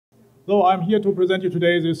So I'm here to present you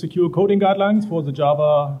today the secure coding guidelines for the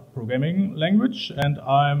Java programming language, and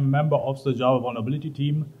I'm a member of the Java vulnerability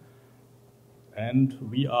team, and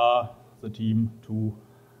we are the team to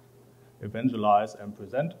evangelize and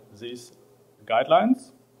present these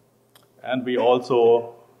guidelines. And we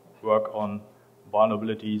also work on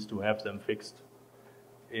vulnerabilities to have them fixed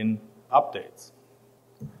in updates.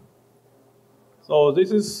 So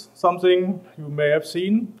this is something you may have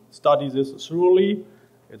seen. Study this thoroughly.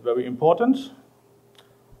 It's very important.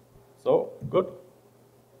 So, good.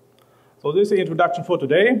 So this is the introduction for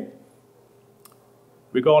today.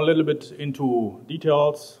 We go a little bit into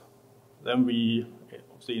details. Then the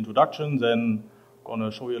introduction. Then going to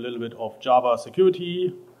show you a little bit of Java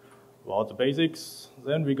security, about the basics.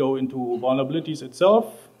 Then we go into vulnerabilities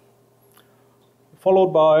itself,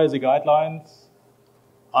 followed by the guidelines,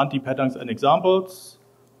 anti-patterns and examples,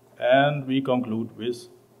 and we conclude with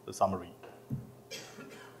the summary.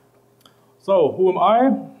 So, who am I?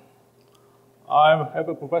 I have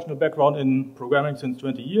a professional background in programming since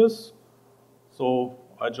 20 years. So,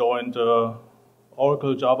 I joined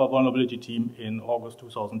Oracle Java vulnerability team in August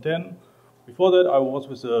 2010. Before that, I was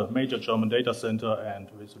with a major German data center and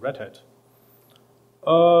with Red Hat.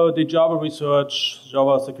 Did Java research,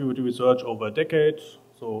 Java security research over a decade,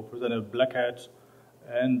 so presented Black Hat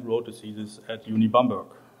and wrote a thesis at Uni Bamberg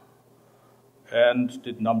and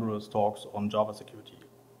did numerous talks on Java security.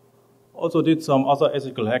 Also did some other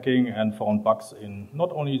ethical hacking and found bugs in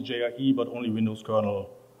not only JRE but only Windows kernel,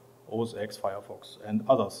 OS X, Firefox and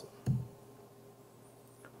others.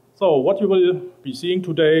 So what you will be seeing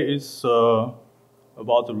today is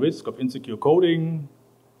about the risk of insecure coding,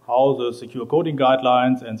 how the secure coding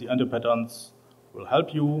guidelines and the anti-patterns will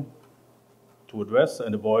help you to address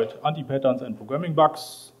and avoid anti-patterns and programming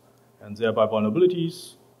bugs and thereby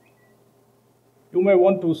vulnerabilities. You may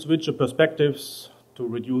want to switch the perspectives to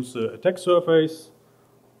reduce the attack surface.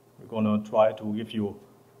 We're going to try to give you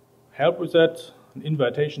help with that, an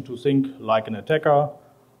invitation to think like an attacker,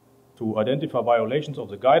 to identify violations of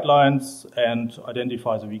the guidelines and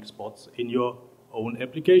identify the weak spots in your own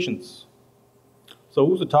applications. So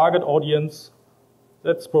who's the target audience?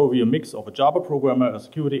 That's probably a mix of a Java programmer, a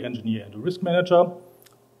security engineer, and a risk manager.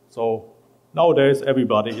 So nowadays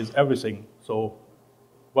everybody is everything, so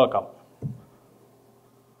welcome.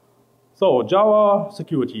 So Java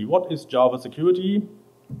security, what is Java security?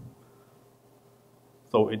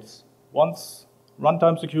 So it's once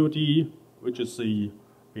runtime security, which is the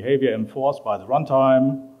behavior enforced by the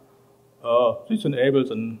runtime. This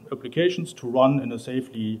enables applications to run in a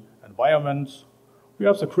safely environment. We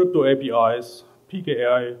have the crypto APIs,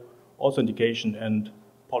 PKI, authentication and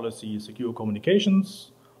policy secure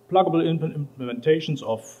communications, pluggable implementations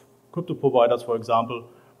of crypto providers, for example.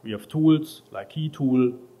 We have tools like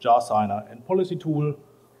KeyTool, JarSigner and PolicyTool.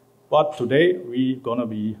 But today we're going to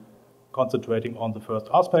be concentrating on the first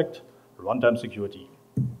aspect, runtime security.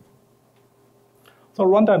 So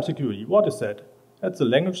runtime security, what is that? That's the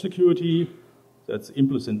language security, that's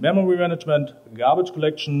implicit memory management, garbage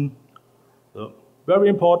collection, the very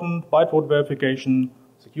important bytecode verification,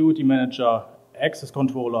 security manager, access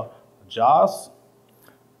controller, jars.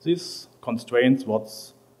 This constrains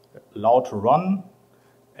what's allowed to run,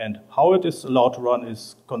 and how it is allowed to run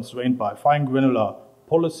is constrained by fine granular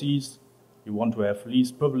policies. You want to have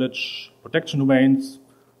least privilege protection domains,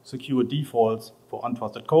 secure defaults for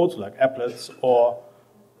untrusted codes like applets or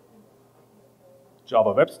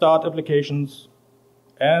Java Web Start applications,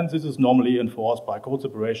 and this is normally enforced by code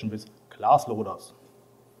separation with class loaders.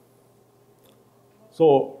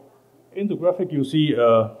 So in the graphic you see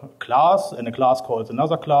a class, and a class calls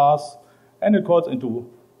another class, and it calls into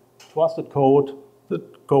trusted code. The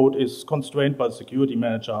code is constrained by the security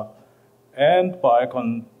manager, and by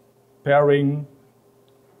comparing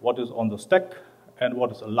what is on the stack and what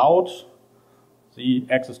is allowed, the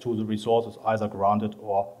access to the resource is either granted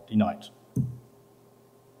or denied.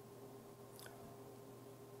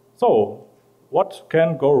 So, what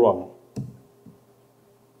can go wrong?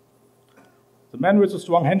 The man with a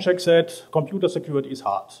strong handshake said, computer security is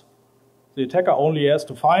hard. The attacker only has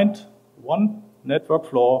to find one network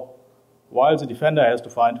flaw, while the defender has to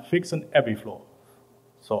find fix in every flaw.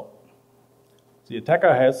 So, the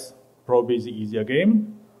attacker has probably the easier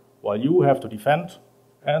game, while you have to defend,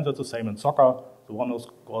 and that's the same in soccer. The one who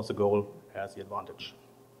scores the goal has the advantage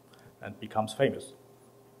and becomes famous.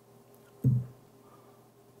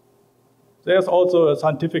 There's also a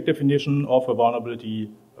scientific definition of a vulnerability,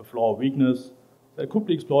 a flaw or weakness that could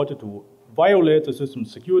be exploited to violate the system's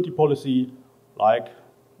security policy, like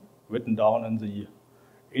written down in the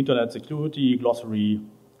Internet Security Glossary,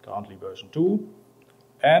 currently version 2,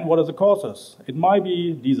 And what are the causes? It might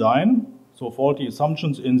be design, so faulty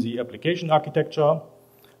assumptions in the application architecture,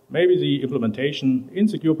 maybe the implementation,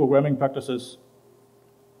 insecure programming practices,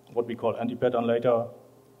 what we call anti-pattern later,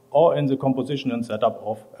 or in the composition and setup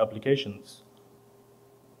of applications.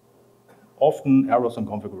 Often errors in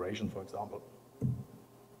configuration, for example.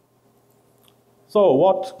 So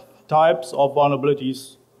what types of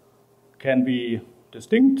vulnerabilities can be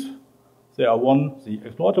distinct? There are one, the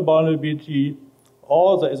exploitable vulnerability,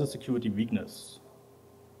 or there is a security weakness.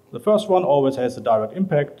 The first one always has a direct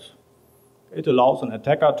impact. It allows an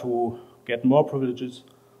attacker to get more privileges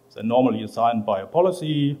than normally assigned by a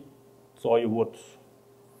policy. So you would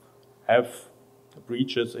have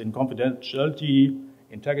breaches in confidentiality,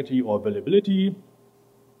 integrity, or availability.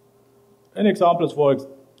 An example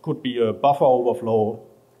could be a buffer overflow,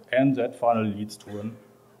 and that finally leads to an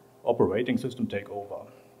operating system takeover.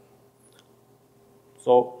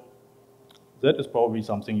 So that is probably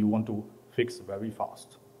something you want to fix very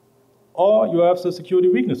fast. Or you have the security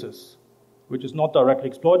weaknesses, which is not directly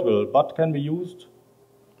exploitable, but can be used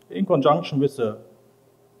in conjunction with the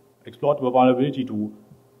exploitable vulnerability to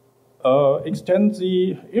extend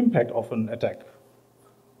the impact of an attack.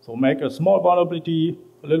 So make a small vulnerability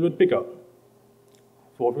a little bit bigger.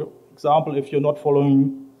 For example, if you're not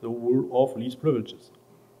following the rule of least privileges.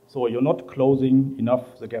 So you're not closing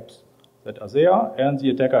enough the gaps that are there, and the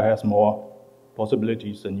attacker has more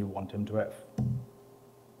possibilities than you want him to have.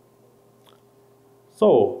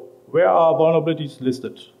 So, where are vulnerabilities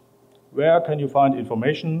listed? Where can you find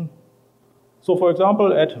information? So, for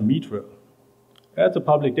example, at Mitre. At the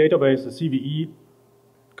public database, the CVE,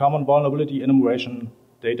 Common Vulnerability Enumeration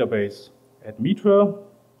Database at Mitre,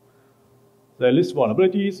 they list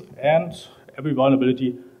vulnerabilities, and every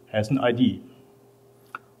vulnerability has an ID,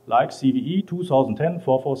 like CVE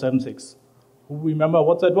 2010-4476. Who remember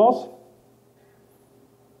what that was?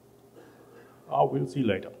 We'll see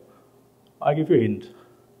later. I give you a hint.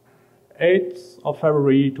 8th of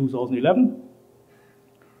February 2011.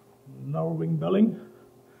 No ring belling.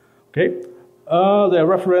 Okay. There are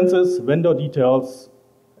references, vendor details,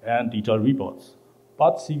 and detailed reports.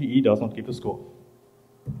 But CVE does not give a score.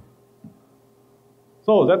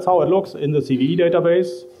 So that's how it looks in the CVE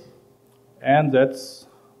database. And that's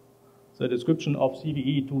the description of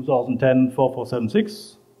CVE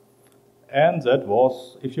 2010-4476. And that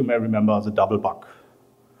was, if you may remember, the double bug.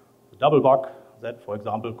 The double bug that, for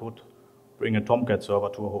example, could bring a Tomcat server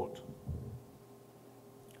to a halt.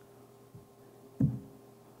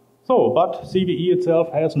 So, but CVE itself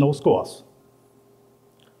has no scores.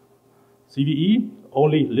 CVE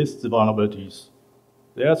only lists the vulnerabilities.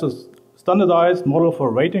 There's a standardized model for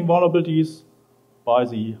rating vulnerabilities by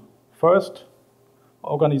the first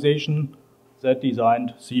organization that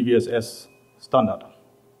designed CVSS standard.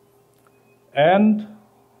 And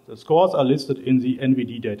the scores are listed in the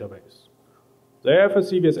NVD database. They have a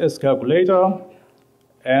CVSS calculator,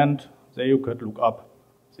 and there you could look up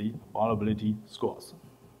the vulnerability scores.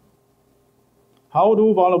 How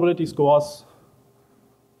do vulnerability scores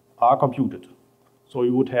are computed? So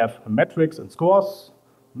you would have metrics and scores.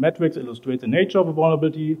 Metrics illustrate the nature of a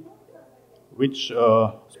vulnerability, which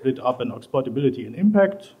split up in exploitability and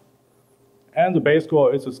impact. And the base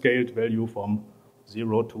score is a scaled value from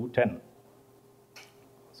 0 to 10.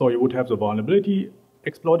 So you would have the vulnerability,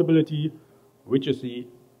 exploitability, which is the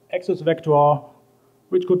access vector,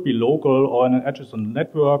 which could be local or in an adjacent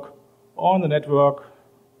network, or on the network.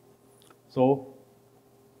 So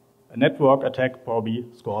a network attack probably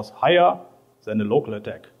scores higher than a local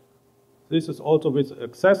attack. This is also with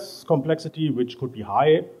access complexity, which could be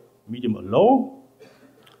high, medium, or low.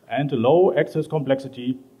 And the low access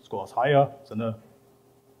complexity scores higher than a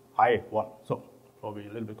high one. So probably a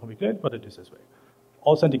little bit complicated, but it is this way.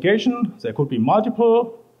 Authentication, there could be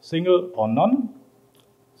multiple, single or none.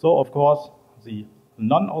 So of course, the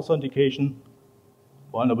non-authentication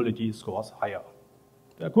vulnerability scores higher.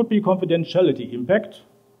 There could be confidentiality impact,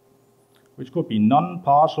 which could be none,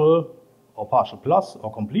 partial, or partial plus,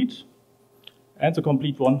 or complete. And the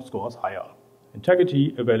complete one scores higher.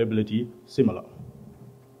 Integrity, availability, similar.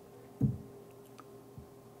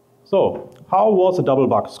 So, how was the double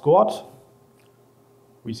bug scored?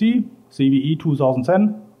 We see CVE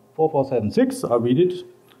 2010-4476, I read it.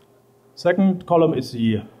 Second column is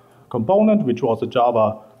the component, which was a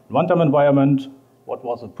Java runtime environment. What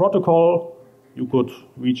was the protocol? You could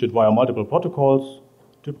reach it via multiple protocols.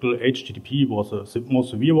 Typical HTTP was the most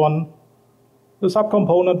severe one. The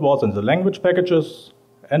subcomponent was in the language packages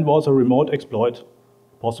and was a remote exploit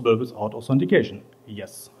possible without authentication.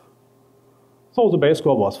 Yes. So the base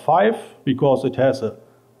score was 5 because it has a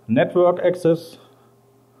network access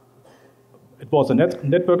it was a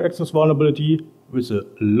network access vulnerability with a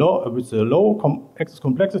low access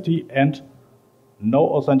complexity and no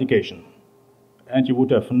authentication. And you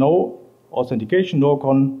would have no authentication, no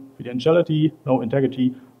confidentiality, no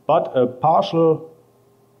integrity, but a partial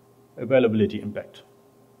availability impact.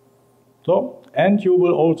 So, and you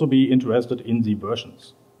will also be interested in the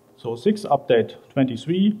versions. So 6 update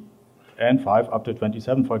 23 and 5 update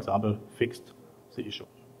 27, for example, fixed the issue.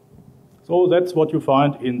 So that's what you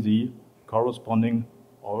find in the corresponding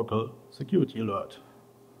Oracle security alert.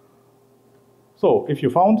 So if you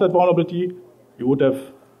found that vulnerability, you would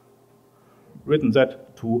have written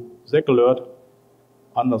that to sekalert_us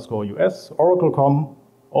oracle.com,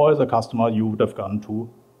 or as a customer you would have gone to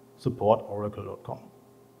support.oracle.com.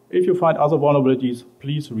 If you find other vulnerabilities,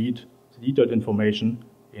 please read the detailed information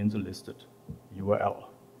in the listed URL.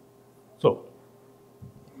 So,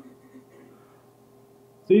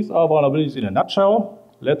 these are vulnerabilities in a nutshell.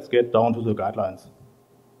 Let's get down to the guidelines.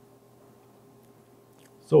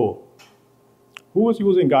 So, who is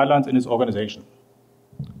using guidelines in his organization?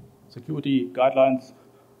 Security guidelines.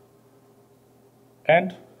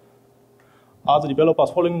 And are the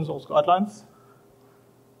developers following those guidelines?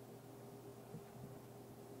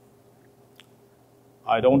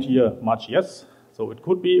 I don't hear much yes, so it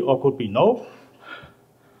could be or could be no.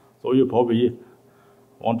 So you probably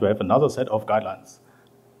want to have another set of guidelines.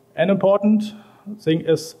 An important thing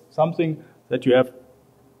is something that you have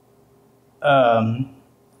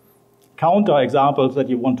counter examples that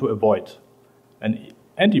you want to avoid. An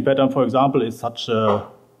anti-pattern, for example, is such a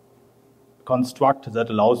construct that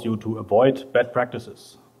allows you to avoid bad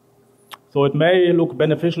practices. So it may look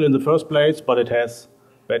beneficial in the first place, but it has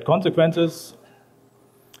bad consequences.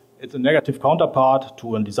 It's a negative counterpart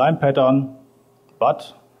to a design pattern,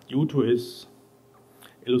 but due to its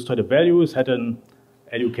illustrative values, had an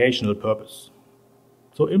educational purpose.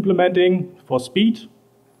 So implementing for speed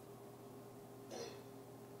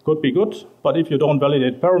could be good, but if you don't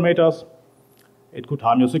validate parameters, it could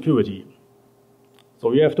harm your security.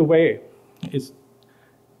 So you have to weigh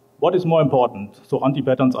what is more important. So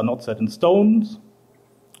anti-patterns are not set in stone.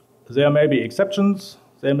 There may be exceptions,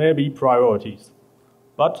 there may be priorities.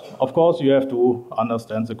 But of course you have to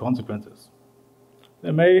understand the consequences.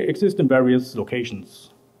 They may exist in various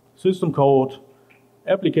locations. System code,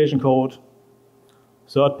 application code,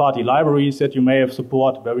 third-party libraries that you may have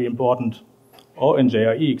support, very important, or in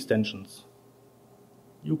JRE extensions.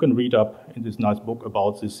 You can read up in this nice book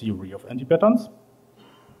about the theory of anti-patterns.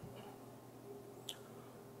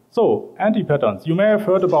 So, anti-patterns. You may have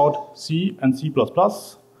heard about C and C++,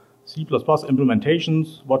 C++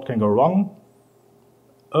 implementations, what can go wrong.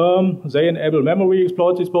 They enable memory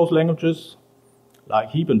exploits, these both languages, like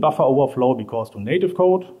heap and buffer overflow because to native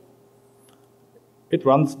code. It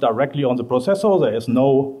runs directly on the processor, there is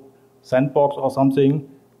no sandbox or something.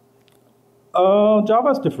 Java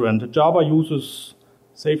is different. Java uses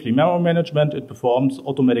safely memory management, it performs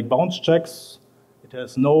automatic bounce checks, it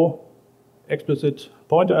has no explicit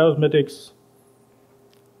pointer arithmetics.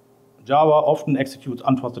 Java often executes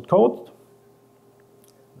untrusted code,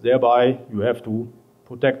 thereby you have to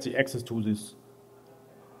protect the access to these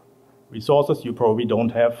resources you probably don't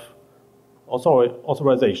have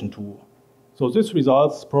authorization to. So this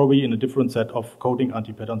results probably in a different set of coding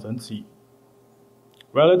anti-patterns than C.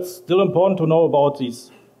 Well, it's still important to know about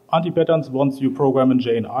these anti-patterns once you program in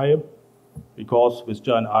JNI, because with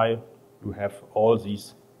JNI you have all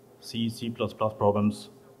these C, C++ problems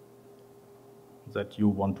that you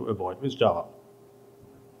want to avoid with Java.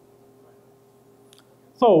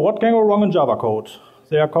 So what can go wrong in Java code?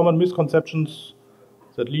 There are common misconceptions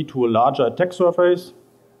that lead to a larger attack surface.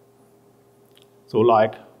 So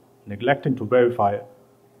like neglecting to verify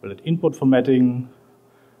valid input formatting,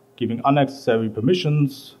 giving unnecessary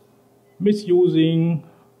permissions, misusing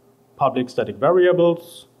public static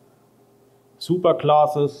variables,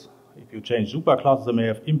 superclasses. If you change superclasses, they may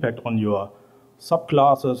have impact on your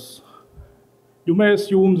subclasses. You may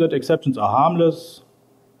assume that exceptions are harmless.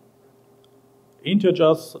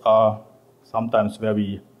 Integers are sometimes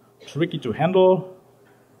very tricky to handle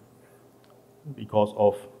because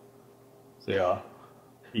of their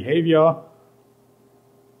behavior.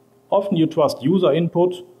 Often you trust user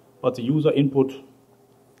input, but the user input,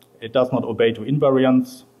 it does not obey to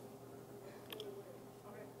invariants.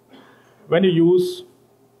 When you use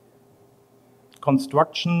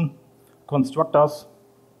constructors,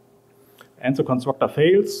 and the constructor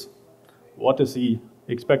fails, what is the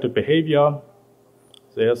expected behavior?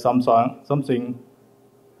 There is something,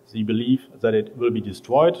 the belief that it will be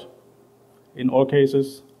destroyed in all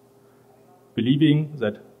cases, believing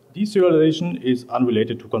that deserialization is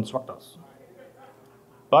unrelated to constructors.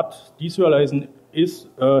 But deserialization is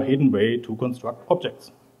a hidden way to construct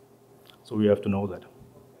objects. So we have to know that.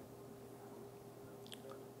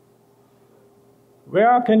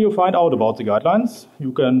 Where can you find out about the guidelines?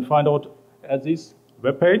 You can find out at this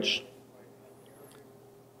webpage.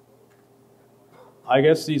 I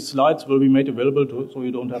guess these slides will be made available so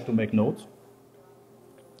you don't have to make notes.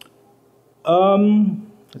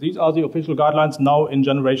 These are the official guidelines now in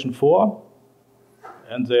generation 4,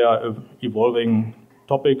 and they are evolving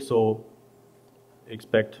topics, so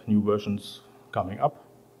expect new versions coming up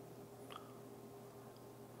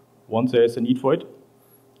once there is a need for it.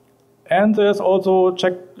 And there's also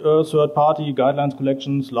checked third-party guidelines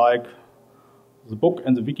collections like the book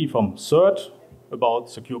and the wiki from CERT about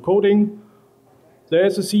secure coding.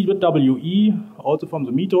 There's a CWE, also from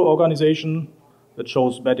the MITRE organization, that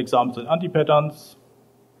shows bad examples and anti-patterns.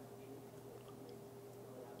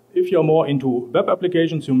 If you're more into web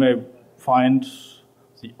applications, you may find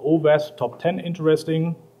the OWASP top 10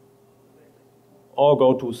 interesting, or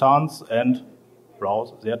go to SANS and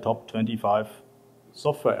browse their top 25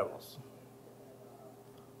 software errors.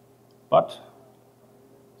 But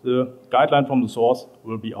the guideline from the source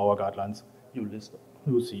will be our guidelines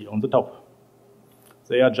you see on the top.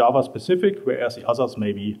 They are Java specific, whereas the others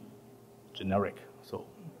may be generic. So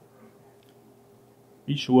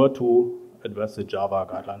be sure to address the Java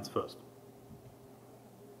guidelines first.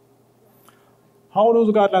 How do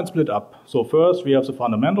the guidelines split up? So first we have the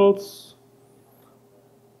fundamentals.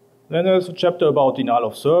 Then there's a chapter about denial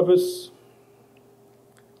of service,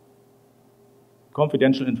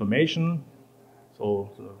 confidential information. So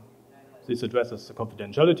this addresses the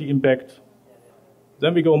confidentiality impact.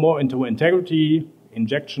 Then we go more into integrity,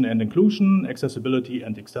 injection and inclusion, accessibility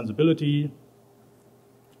and extensibility.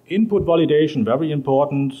 Input validation, very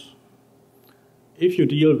important. If you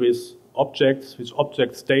deal with objects, with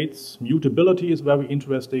object states, mutability is very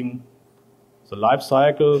interesting. The life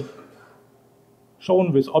cycle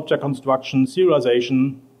shown with object construction,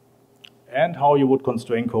 serialization, and how you would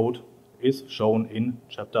constrain code is shown in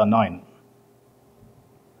chapter 9.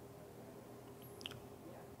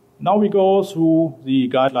 Now we go through the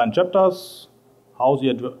guideline chapters, how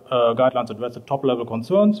the guidelines address the top-level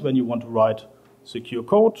concerns when you want to write secure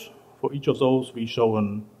code. For each of those, we show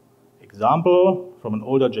an example from an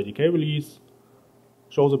older JDK release,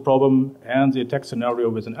 show the problem and the attack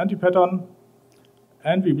scenario with an anti-pattern,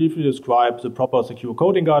 and we briefly describe the proper secure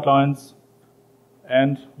coding guidelines,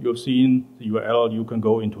 and you've seen the URL, you can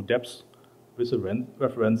go into depth with the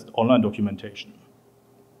referenced online documentation.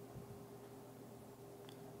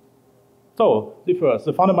 So,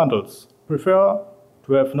 the fundamentals. Prefer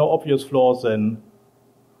to have no obvious flaws than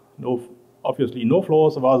obviously no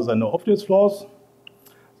flaws rather than no obvious flaws.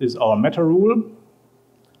 This is our meta rule.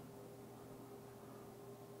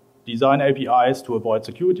 Design APIs to avoid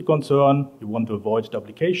security concern. You want to avoid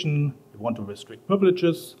duplication. You want to restrict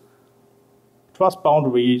privileges. Trust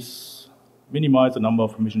boundaries. Minimize the number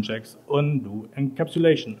of permission checks. And do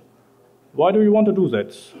encapsulation. Why do we want to do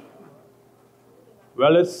that?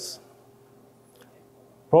 Well, it's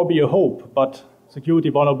probably a hope, but security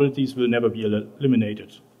vulnerabilities will never be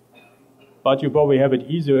eliminated. But you probably have it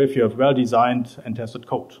easier if you have well-designed and tested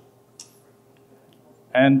code.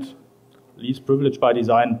 And least privilege by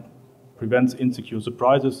design prevents insecure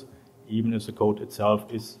surprises, even if the code itself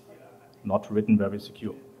is not written very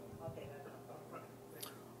secure.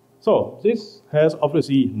 So this has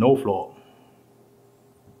obviously no flaw.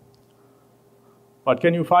 But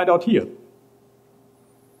can you find out here?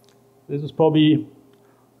 This is probably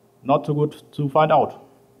not too good to find out.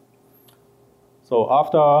 So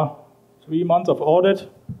after 3 months of audit,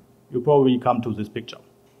 you probably come to this picture.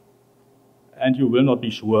 And you will not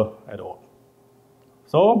be sure at all.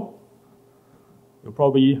 So you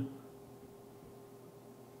probably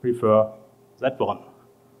prefer that one.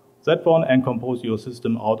 That one, and compose your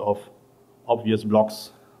system out of obvious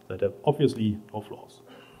blocks that have obviously no flaws.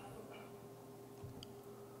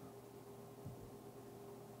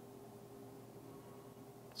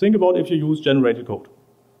 Think about if you use generated code.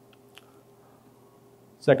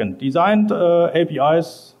 Second, designed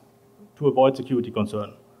APIs to avoid security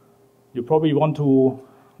concern. You probably want to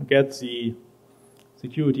get the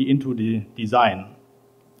security into the design.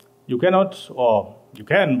 You cannot, or you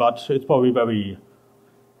can, but it's probably very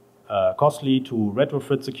costly to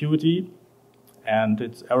retrofit security, and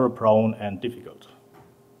it's error-prone and difficult.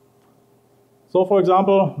 So, for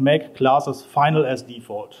example, make classes final as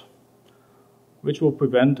default, which will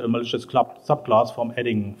prevent a malicious subclass from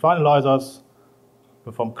adding finalizers,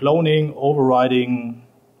 perform cloning, overriding,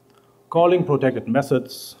 calling protected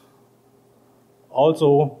methods,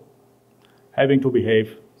 also having to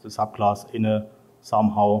behave the subclass in a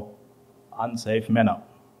somehow unsafe manner.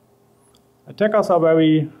 Attackers are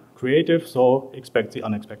very creative, so expect the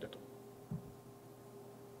unexpected.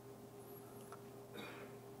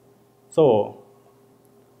 So,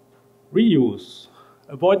 reuse,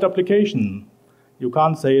 avoid duplication. You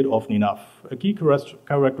can't say it often enough. A key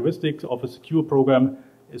characteristic of a secure program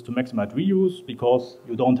is to maximize reuse, because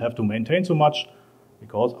you don't have to maintain so much,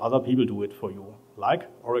 because other people do it for you. Like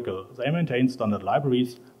Oracle, they maintain standard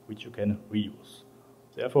libraries which you can reuse.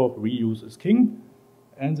 Therefore, reuse is king,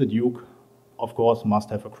 and the Duke, of course, must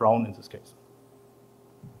have a crown in this case.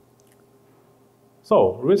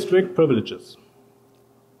 So, restrict privileges.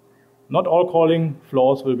 Not all calling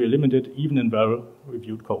flows will be limited, even in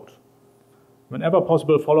well-reviewed code. Whenever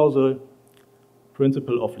possible, follow the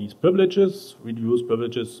principle of least privileges. Reduce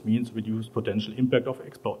privileges means reduce potential impact of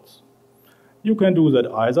exploits. You can do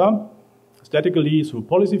that either statically through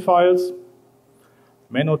policy files.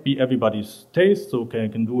 May not be everybody's taste, so you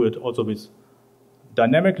can do it also with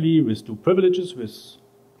dynamically with two privileges, with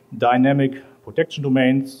dynamic protection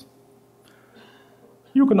domains.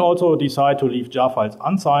 You can also decide to leave jar files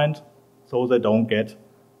unsigned, so they don't get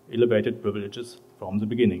elevated privileges from the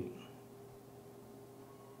beginning.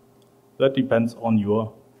 That depends on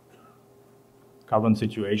your current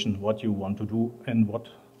situation, what you want to do and what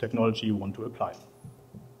technology you want to apply.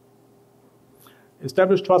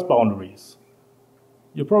 Establish trust boundaries.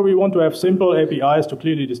 You probably want to have simple APIs to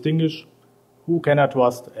clearly distinguish who can I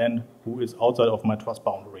trust and who is outside of my trust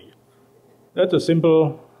boundary. That's a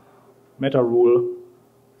simple meta rule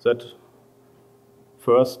that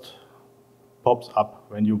first pops up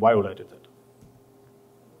when you violated it.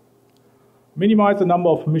 Minimize the number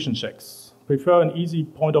of permission checks. Prefer an easy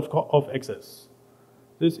point of access.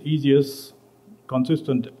 This easiest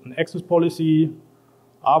consistent access policy.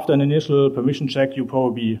 After an initial permission check, you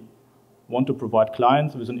probably want to provide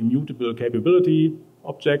clients with an immutable capability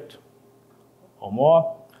object or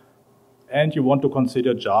more, and you want to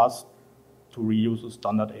consider jars to reuse a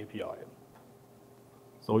standard API.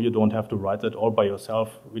 So you don't have to write that all by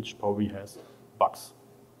yourself, which probably has bugs.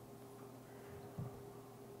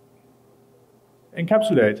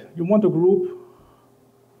 Encapsulate. You want to group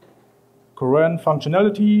current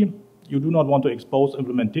functionality. You do not want to expose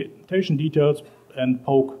implementation details and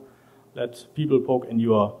let people poke in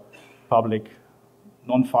your public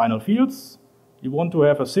non-final fields. You want to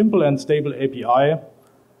have a simple and stable API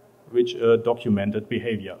which documented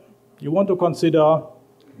behavior. You want to consider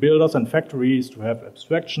builders and factories to have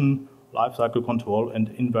abstraction, lifecycle control, and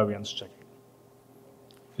invariance checking.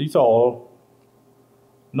 These are all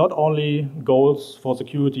not only goals for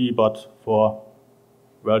security, but for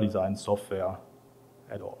well-designed software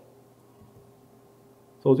at all.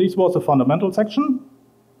 So this was the fundamental section.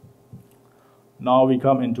 Now we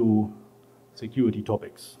come into security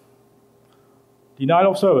topics.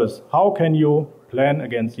 Denial of service. How can you plan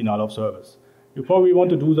against denial of service? You probably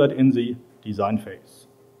want to do that in the design phase.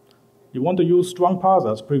 You want to use strong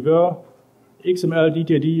parsers, prefer XML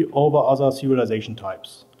DTD over other serialization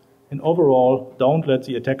types. And overall, don't let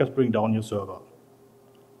the attackers bring down your server.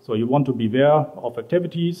 So you want to beware of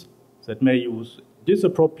activities that may use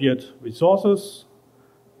disappropriate resources.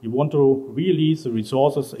 You want to release the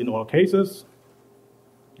resources in all cases.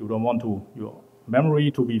 You don't want your memory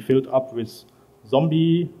to be filled up with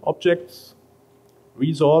zombie objects.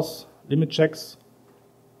 Resource limit checks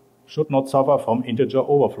should not suffer from integer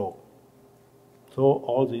overflow. So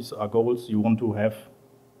all these are goals you want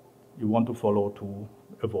to follow to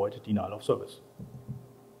avoid denial of service.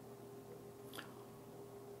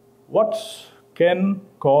 What can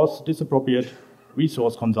cause disappropriate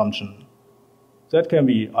resource consumption? That can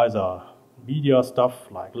be either media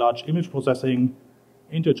stuff like large image processing,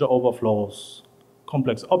 integer overflows,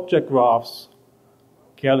 complex object graphs,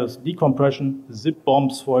 careless decompression, zip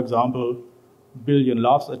bombs, for example, billion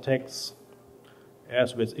laughs attacks,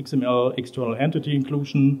 as with XML external entity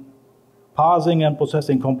inclusion, parsing and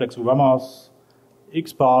processing complex grammars,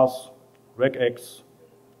 XParse, regex,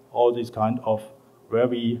 all these kind of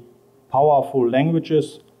very powerful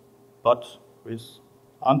languages, but with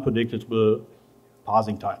unpredictable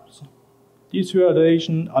parsing times.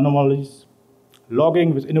 Deserialization anomalies,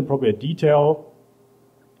 logging with inappropriate detail,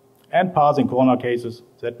 and parsing corner cases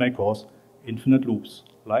that may cause infinite loops,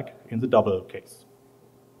 like in the double case.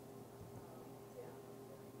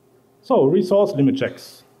 So, resource limit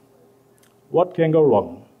checks. What can go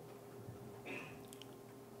wrong?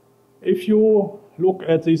 If you look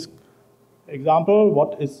at this example,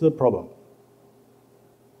 what is the problem?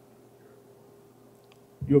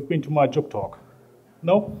 You've been to my Juk talk.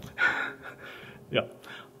 No? Yeah.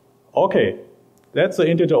 Okay, that's the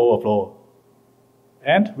integer overflow.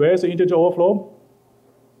 And where is the integer overflow?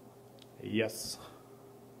 Yes.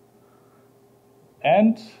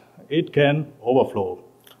 And it can overflow.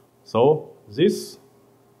 So this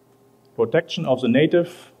protection of the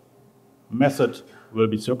native method will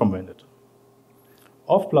be circumvented.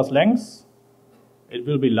 Of plus length, it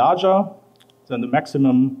will be larger than the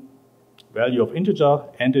maximum value of integer,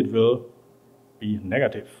 and it will be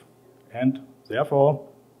negative. And therefore,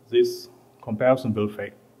 this comparison will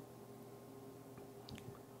fail.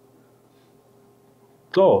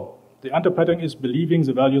 So, the underpattern is believing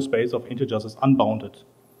the value space of integers is unbounded.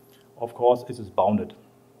 Of course, it is bounded.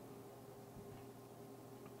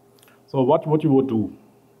 So what you would do?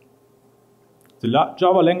 The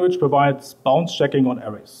Java language provides bounds checking on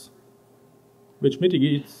arrays, which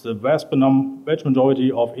mitigates the vast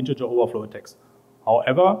majority of integer overflow attacks.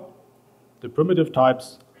 However, the primitive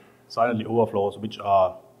types silently overflows, which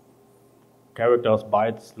are characters,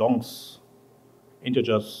 bytes, longs,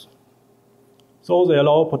 integers. So they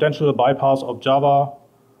allow potential bypass of Java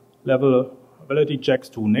level validity checks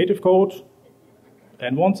to native code.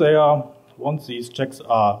 And once these checks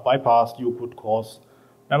are bypassed, you could cause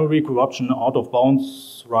memory corruption, out of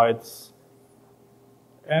bounds writes,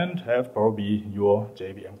 and have probably your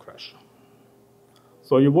JVM crash.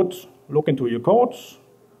 So you would look into your code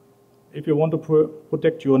if you want to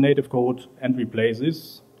protect your native code and replace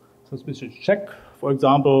this suspicious check, for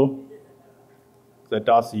example, that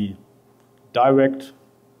does the direct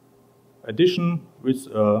addition with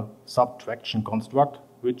a subtraction construct,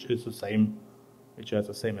 which has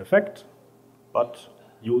the same effect, but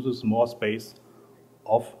uses more space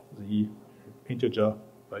of the integer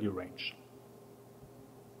value range.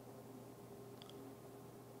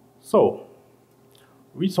 So,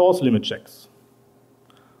 resource limit checks.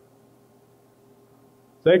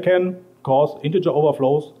 They can cause integer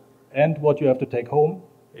overflows, and what you have to take home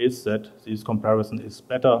is that this comparison is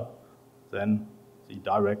better than the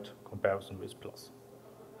direct comparison with plus.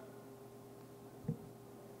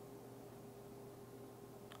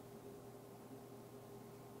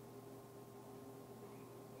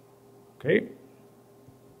 Okay.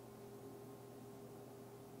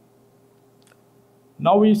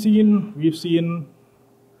 Now we've seen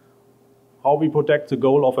how we protect the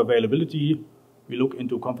goal of availability. We look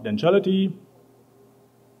into confidentiality.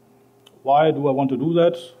 Why do I want to do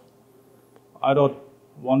that? I don't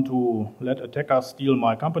want to let attackers steal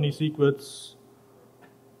my company secrets.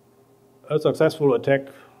 A successful attack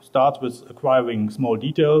starts with acquiring small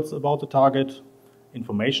details about the target.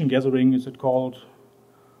 Information gathering is it called.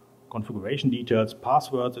 Configuration details,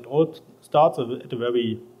 passwords, it all starts at a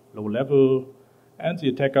very low level, and the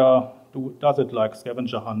attacker does it like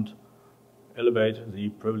scavenger hunt, elevate the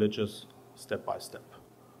privileges step by step.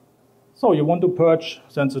 So you want to purge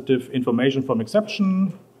sensitive information from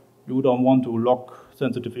exception. You don't want to lock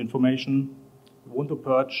sensitive information. You want to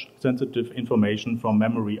purge sensitive information from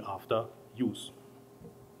memory after use.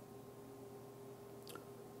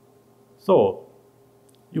 So,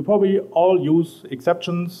 you probably all use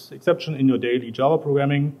exception in your daily Java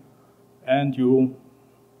programming, and you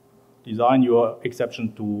design your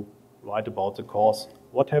exception to write about the cause,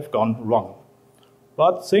 what have gone wrong.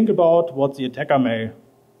 But think about what the attacker may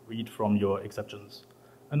read from your exceptions.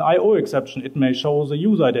 An I/O exception, it may show the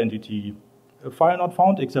user identity. A file not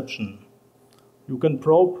found exception. You can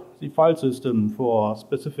probe the file system for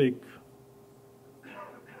specific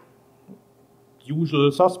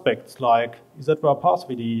usual suspects like etc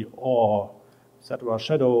passvd or etc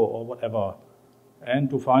shadow or whatever, and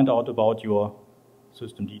to find out about your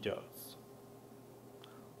system details.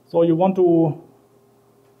 So you want to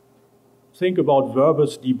think about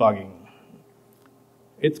verbose debugging.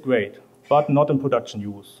 It's great, but not in production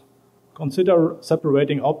use. Consider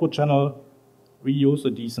separating output channel. We use a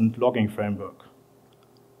decent logging framework.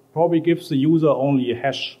 Probably gives the user only a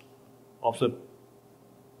hash of the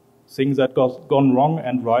thing that has gone wrong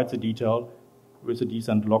and writes the detail with a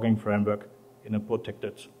decent logging framework in a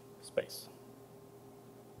protected space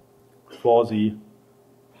for the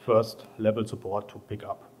first level support to pick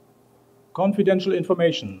up. Confidential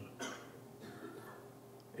information.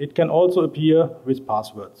 It can also appear with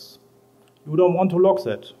passwords. You don't want to log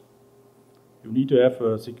that. You need to have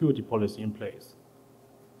a security policy in place.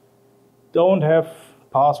 Don't have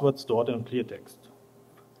passwords stored in clear text.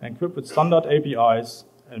 Encrypt with standard APIs,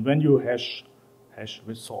 and when you hash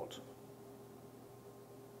with salt.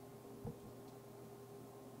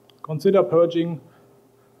 Consider purging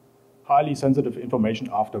highly sensitive information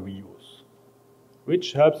after reuse,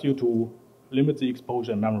 which helps you to limit the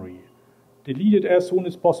exposure in memory. Delete it as soon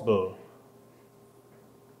as possible.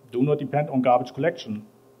 Do not depend on garbage collection.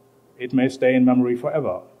 It may stay in memory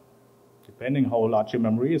forever. Depending how large your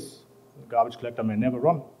memory is, the garbage collector may never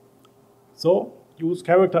run. So use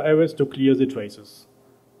character arrays to clear the traces.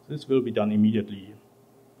 This will be done immediately.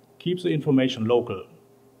 Keep the information local.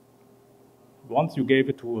 Once you gave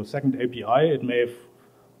it to a second API, it may have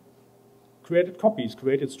created copies,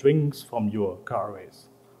 created strings from your car arrays.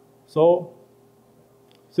 So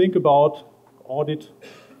think about, audit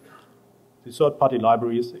the third-party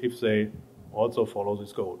libraries if they also follow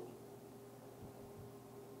this code.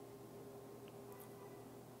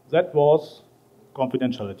 That was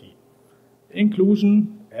confidentiality,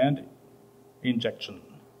 inclusion, and injection.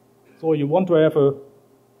 So you want to have a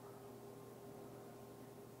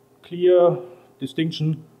clear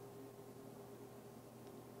distinction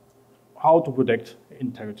how to protect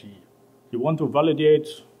integrity. You want to validate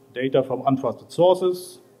data from untrusted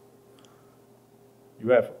sources. You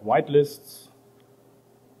have whitelists.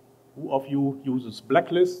 Who of you uses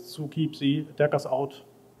blacklists to keep the attackers out?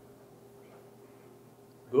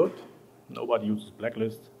 Good. Nobody uses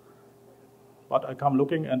blacklists. But I come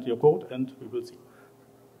looking at your code and we will see.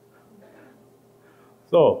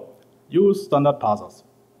 So, use standard parsers.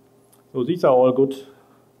 So these are all good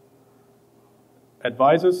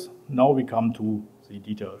advices. Now we come to the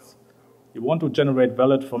details. You want to generate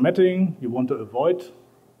valid formatting. You want to avoid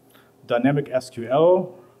dynamic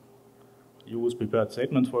SQL. Use prepared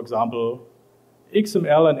statements, for example.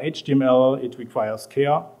 XML and HTML, it requires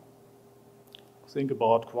care. Think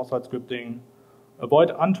about cross-site scripting. Avoid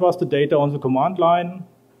untrusted data on the command line.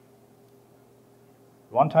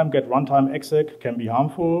 Runtime get runtime exec can be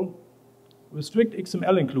harmful. Restrict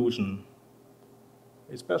XML inclusion,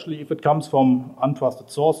 especially if it comes from untrusted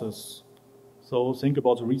sources. So think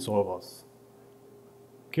about the resolvers.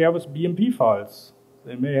 Care with BMP files.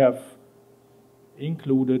 They may have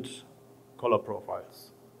included color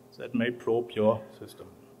profiles that may probe your system.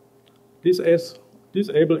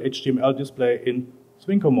 Disable HTML display in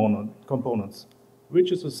Swing components,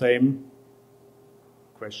 which is the same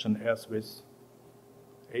question as with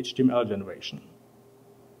HTML generation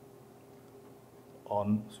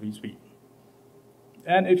on 3.3.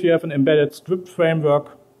 And if you have an embedded script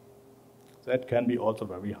framework, that can be also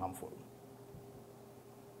very harmful.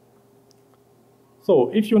 So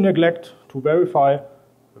if you neglect to verify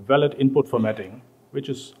valid input formatting, which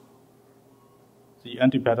is the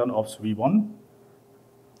anti-pattern of 3.1,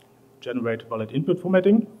 generate valid input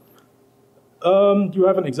formatting, you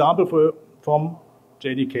have an example from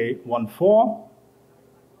JDK 1.4.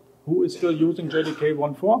 Who is still using JDK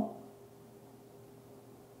 1.4?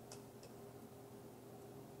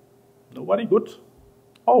 Nobody? Good.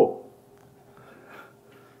 Oh,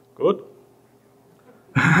 good.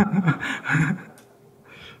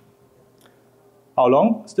 How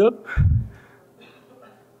long still?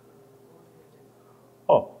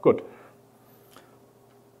 Oh, good.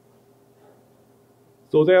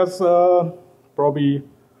 So there's probably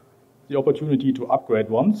the opportunity to upgrade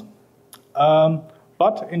once.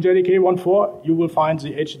 But in JDK 1.4, you will find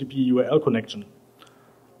the HTTP URL connection,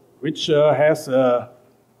 which has a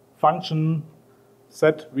function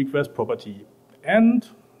set request property. And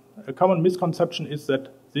a common misconception is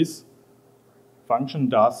that this function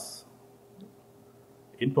does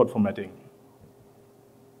input formatting.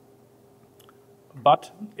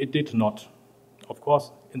 But it did not. Of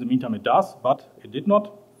course, in the meantime it does, but it did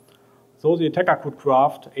not. So the attacker could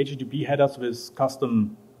craft HTTP headers with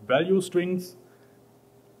custom value strings,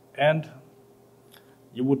 and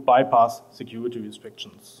you would bypass security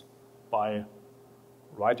restrictions by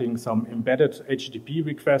writing some embedded HTTP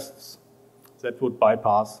requests that would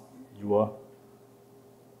bypass your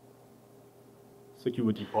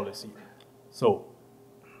security policy. So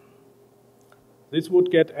this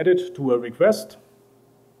would get added to a request,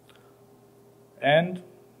 and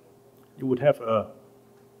you would have a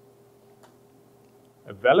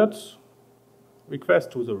valid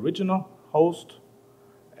request to the original host,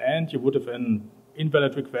 and you would have an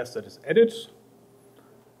invalid request that is added,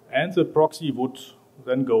 and the proxy would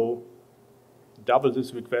then go double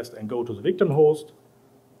this request and go to the victim host,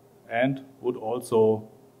 and would also,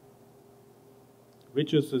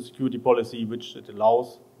 which is the security policy which it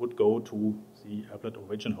allows, would go to the applet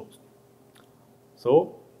origin host.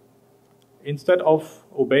 So instead of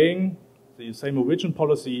obeying the same origin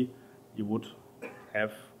policy, you would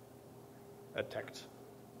have attacked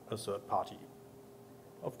a third party.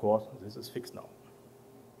 Of course, this is fixed now.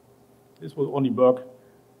 This will only work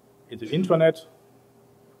in the intranet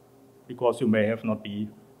because you may have not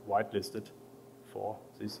been whitelisted for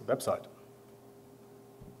this website.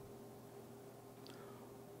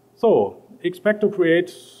 So expect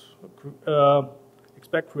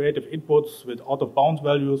creative inputs with out-of-bounds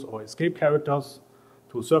values or escape characters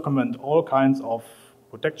to circumvent all kinds of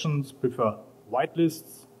protections. Prefer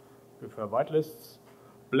whitelists prefer whitelists.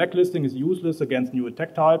 Blacklisting is useless against new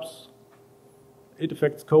attack types. It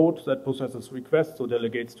affects code that processes requests or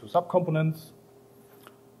delegates to subcomponents.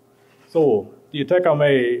 So the attacker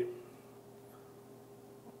may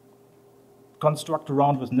construct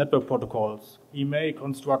around with network protocols. He may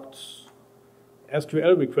construct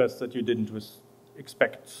SQL requests that you didn't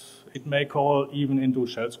expect. It may call even into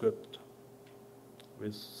shell script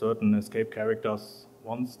with certain escape characters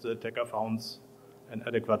once the attacker finds an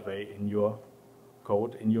adequate way in your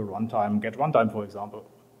code, in your runtime, get runtime, for example.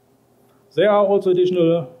 There are also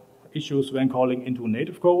additional issues when calling into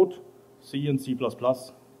native code, C and C++,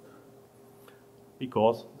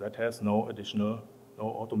 because that has no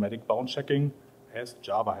automatic bound checking as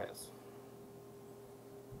Java has.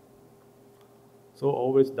 So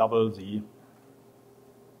always double the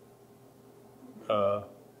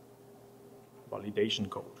validation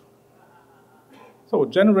code. So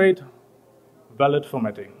generate valid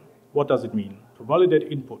formatting. What does it mean? To validate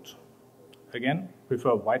input. Again,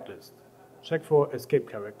 prefer whitelist. Check for escape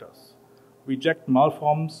characters. Reject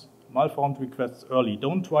malformed requests early.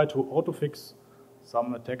 Don't try to autofix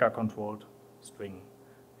some attacker-controlled string.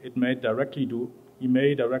 He may directly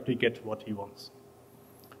get what he wants.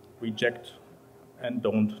 Reject and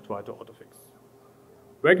don't try to autofix.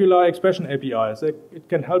 Regular expression APIs, it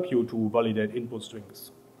can help you to validate input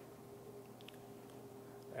strings.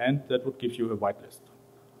 And that would give you a whitelist.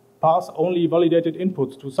 Pass only validated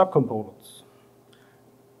inputs to subcomponents.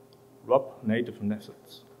 Drop native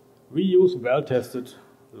methods. Reuse well-tested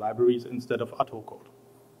libraries instead of ad hoc code.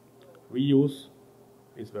 Reuse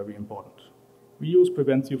is very important. Reuse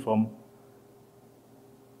prevents you from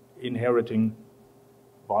inheriting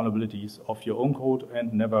vulnerabilities of your own code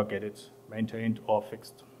and never get it maintained or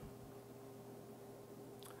fixed.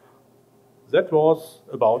 That was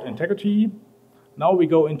about integrity. Now we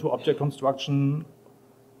go into object construction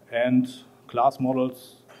and class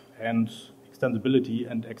models and extensibility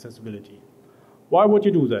and accessibility. Why would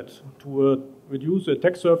you do that? To reduce the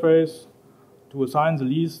attack surface, to assign the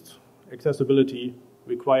least accessibility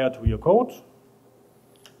required to your code,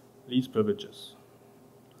 least privileges.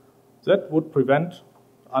 That would prevent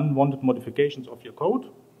unwanted modifications of your code.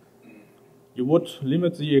 You would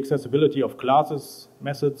limit the accessibility of classes,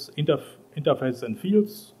 methods, interfaces, and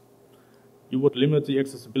fields. You would limit the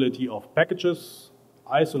accessibility of packages,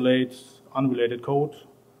 isolate unrelated code,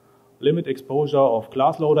 limit exposure of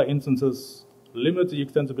class loader instances, limit the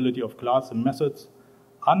extensibility of class and methods,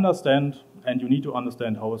 and you need to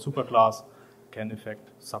understand how a superclass can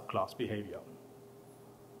affect subclass behavior.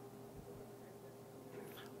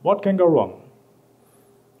 What can go wrong?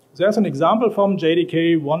 There's an example from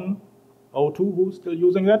JDK 102. Who's still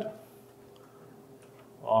using that?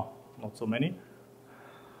 Oh, not so many.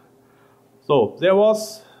 So there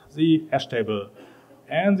was the hash table.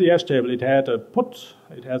 And the hash table, it has a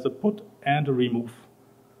put and a remove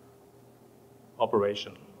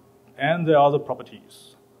operation. And there are the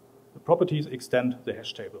properties. The properties extend the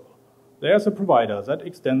hash table. There's a provider that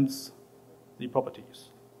extends the properties.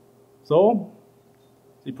 So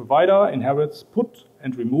the provider inherits put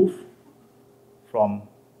and remove from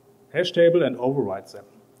hash table and overrides them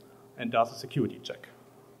and does a security check.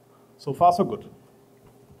 So far, so good.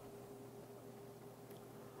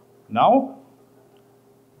 Now,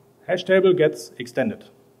 hash table gets extended.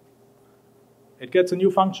 It gets a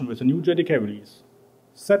new function with a new JDK release,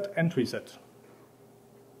 set entry set.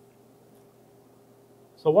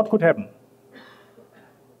 So what could happen?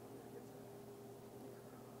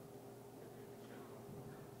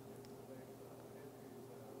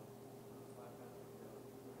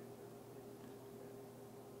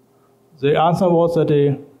 The answer was that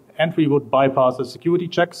the entry would bypass the security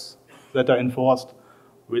checks that are enforced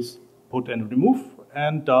with put and remove,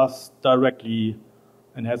 and thus directly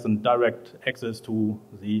and has a direct access to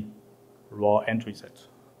the raw entry set.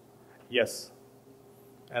 Yes.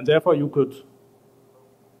 And therefore you could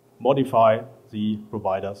modify the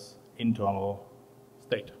provider's internal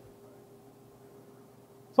state.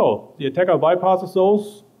 So the attacker bypasses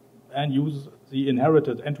those and uses the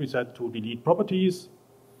inherited entry set to delete properties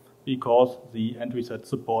because the entry set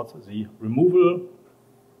supports the removal,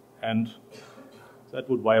 and that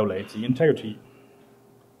would violate the integrity.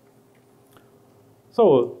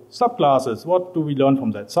 So subclasses, what do we learn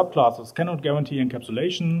from that? Subclasses cannot guarantee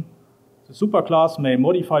encapsulation. The superclass may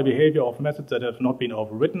modify behavior of methods that have not been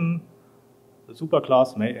overwritten. The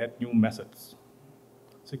superclass may add new methods.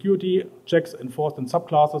 Security checks enforced in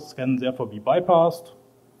subclasses can therefore be bypassed,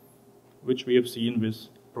 which we have seen with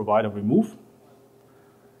provider remove,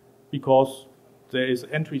 because there is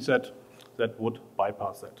entry set that would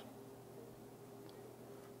bypass that.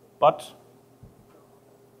 But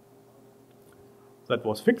that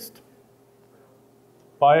was fixed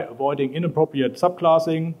by avoiding inappropriate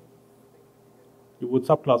subclassing. You would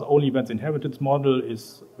subclass only when the inheritance model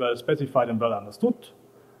is well specified and well understood.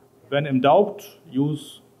 When in doubt,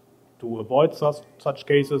 use to avoid such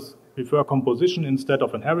cases, prefer composition instead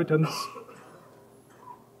of inheritance.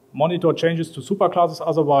 Monitor changes to superclasses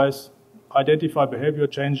otherwise. Identify behavior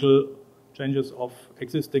changes of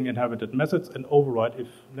existing inherited methods and override if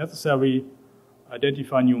necessary.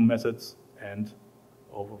 Identify new methods and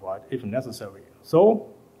override if necessary. So,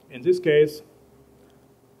 in this case,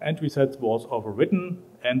 entry set was overwritten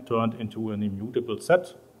and turned into an immutable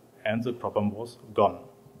set, and the problem was gone.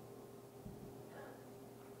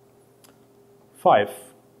 5.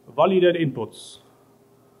 Validate inputs.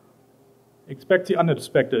 Expect the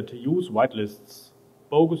unexpected. Use whitelists.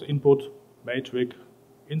 Bogus input, matrix,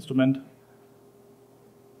 instrument,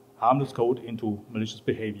 harmless code into malicious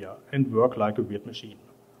behavior and work like a weird machine.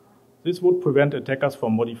 This would prevent attackers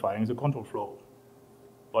from modifying the control flow.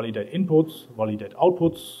 Validate inputs, validate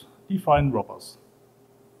outputs, define wrappers.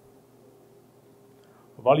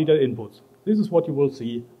 Validate inputs. This is what you will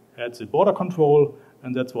see at the border control,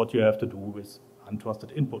 and that's what you have to do with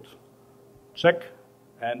untrusted input. Check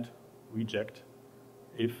and reject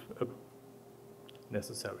if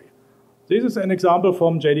necessary. This is an example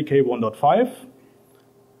from JDK 1.5,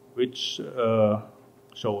 which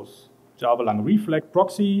shows Java Lang Reflect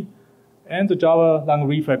proxy, and the Java Lang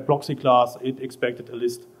Reflect proxy class, it expected a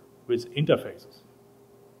list with interfaces.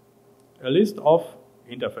 A list of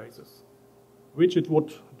interfaces, which it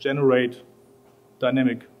would generate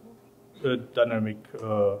dynamic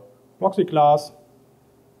proxy class,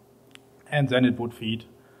 and then it would feed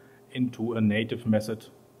into a native method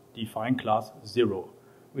define class 0,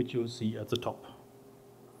 which you see at the top.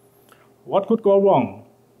 What could go wrong?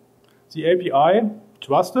 The API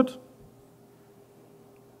trusted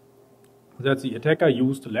that the attacker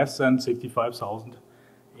used less than 65,000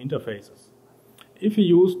 interfaces. If he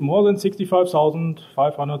used more than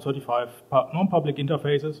 65,535 non-public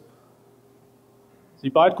interfaces, the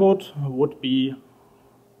bytecode would be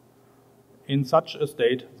in such a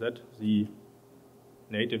state that the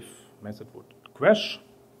native method would crash.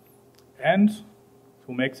 And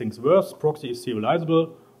to make things worse, proxy is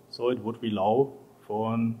serializable, so it would allow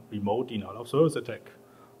for a remote denial of service attack.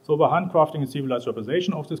 So by handcrafting a serialized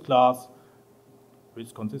representation of this class,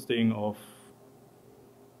 which consisting of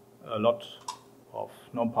a lot of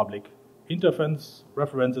non-public interface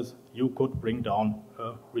references, you could bring down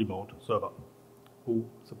a remote server who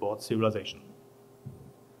supports serialization.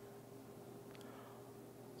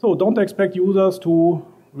 So don't expect users to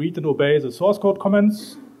read and obey the source code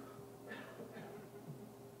comments.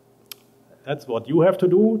 That's what you have to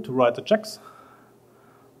do to write the checks.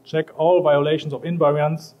 Check all violations of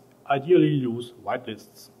invariants. Ideally use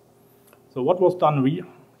whitelists. So what was done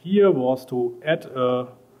here was to add a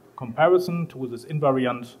comparison to this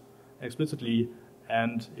invariant explicitly,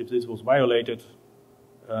 and if this was violated,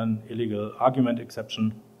 an illegal argument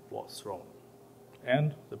exception was thrown,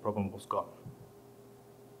 and the problem was gone.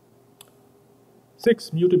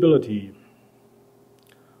 6. Mutability.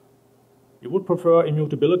 You would prefer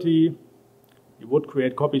immutability. You would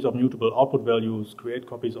create copies of mutable output values, create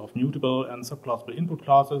copies of mutable and subclassable input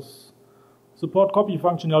classes, support copy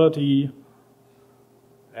functionality,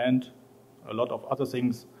 and a lot of other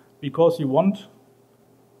things, because you want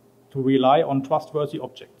to rely on trustworthy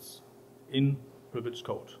objects in privileged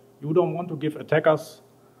code. You don't want to give attackers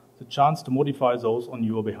the chance to modify those on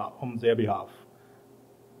their behalf.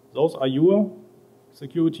 Those are your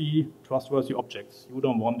security trustworthy objects. You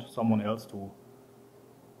don't want someone else to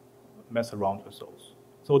mess around with those.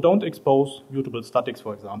 So don't expose mutable statics,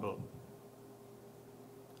 for example.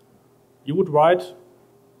 You would write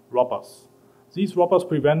wrappers. These wrappers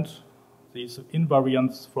prevent these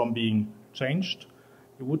invariants from being changed.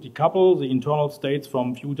 You would decouple the internal states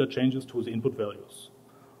from future changes to the input values.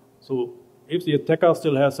 So if the attacker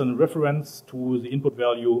still has a reference to the input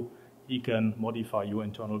value, he can modify your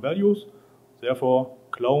internal values. Therefore,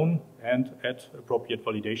 clone and add appropriate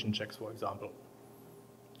validation checks, for example.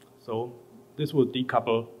 So this would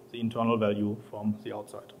decouple the internal value from the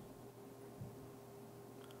outside.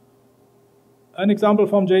 An example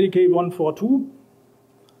from JDK 1.4.2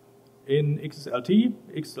 in XSLT.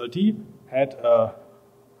 XSLT had an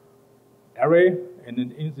array, and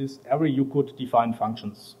in this array you could define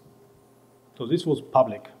functions. So this was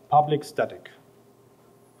public static.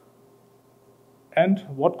 And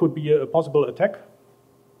what could be a possible attack?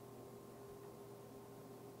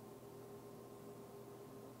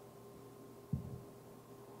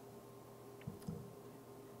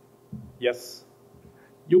 Yes,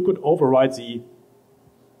 you could override the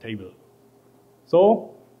table.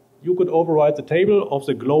 So you could override the table of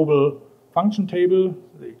the global function table.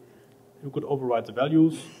 You could override the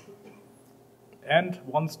values. And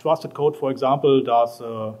once trusted code, for example, does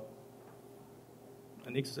an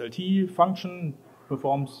XSLT function,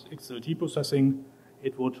 performs XSLT processing,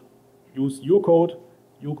 it would use your code.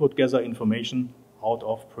 You could gather information out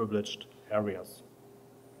of privileged areas.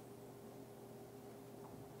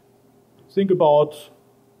 Think about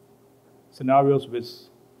scenarios with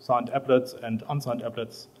signed applets and unsigned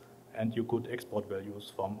applets, and you could export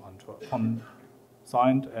values from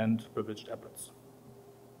signed and privileged applets.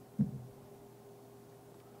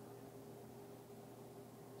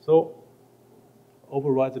 So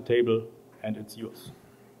override the table and it's yours.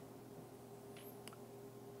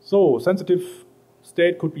 So sensitive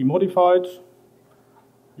state could be modified.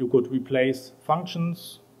 You could replace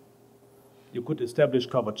functions. You could establish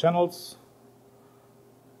covered channels.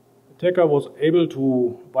 The attacker was able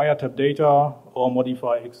to wiretap data or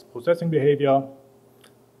modify its processing behavior.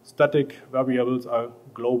 Static variables are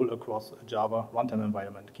global across a Java runtime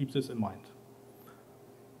environment. Keep this in mind.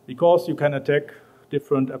 Because you can attack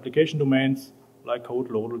different application domains like code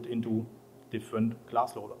loaded into different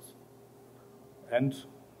class loaders. And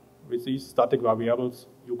with these static variables,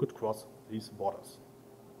 you could cross these borders.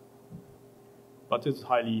 But it's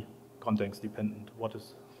highly context dependent, what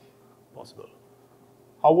is possible.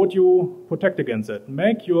 How would you protect against that?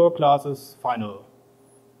 Make your classes final.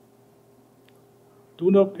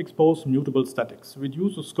 Do not expose mutable statics.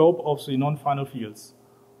 Reduce the scope of the non-final fields.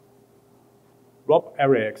 Drop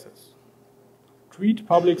array access. Treat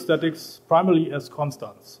public statics primarily as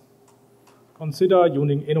constants. Consider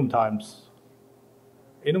using enum types.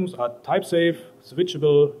 Enums are type-safe,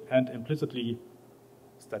 switchable, and implicitly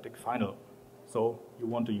static final. So you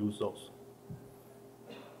want to use those.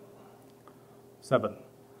 7.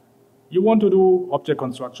 You want to do object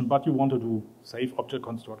construction, but you want to do safe object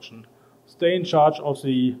construction. Stay in charge of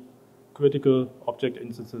the critical object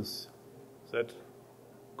instances that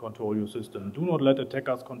control your system. Do not let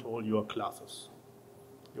attackers control your classes,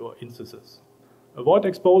 your instances. Avoid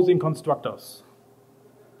exposing constructors.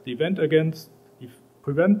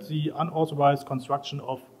 Prevent the unauthorized construction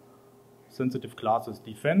of sensitive classes.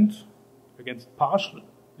 Defend against partially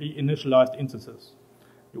initialized instances.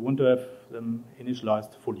 You want to have them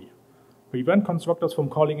initialized fully. Prevent constructors from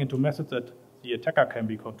calling into methods that the attacker can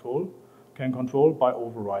control by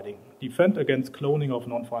overriding. Defend against cloning of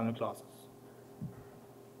non-final classes.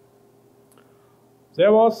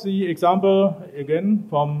 There was the example again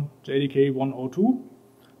from JDK 102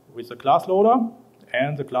 with the class loader,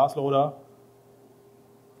 and the class loader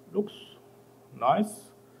looks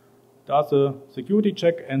nice, does a security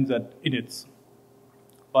check and that inits.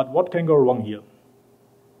 But what can go wrong here?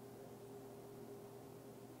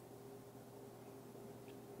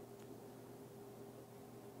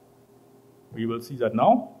 We will see that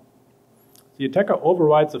now. The attacker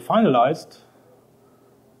overrides the finalized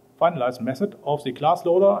method of the class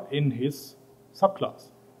loader in his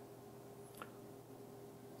subclass.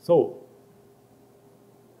 So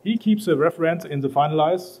he keeps the reference in the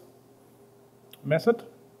finalize method,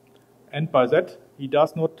 and by that he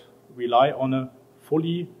does not rely on a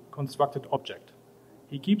fully constructed object.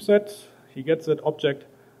 He keeps that, he gets that object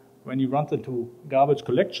when he runs into garbage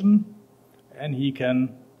collection, and he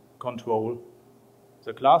can control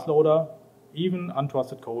the class loader. Even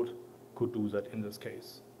untrusted code could do that in this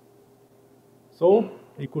case. So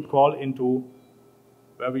he could call into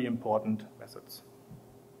very important methods.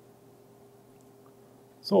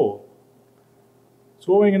 So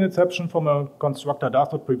throwing an exception from a constructor does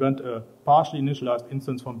not prevent a partially initialized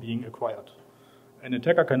instance from being acquired. An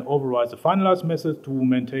attacker can override the finalize method to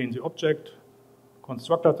maintain the object.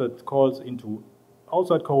 Constructor that calls into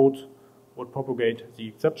outside code would propagate the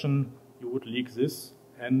exception. You would leak this,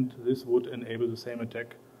 and this would enable the same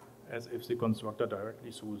attack as if the constructor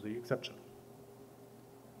directly threw the exception.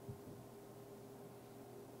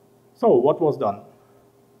 So what was done?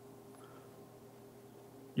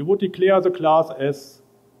 You would declare the class as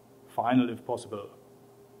final if possible.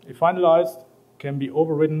 If finalized can be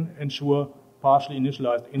overridden, ensure partially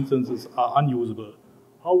initialized instances are unusable.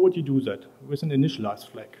 How would you do that? With an initialized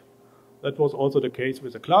flag. That was also the case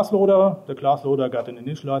with the class loader. The class loader got an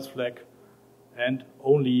initialized flag and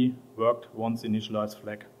only worked once the initialized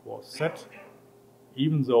flag was set,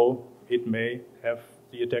 even though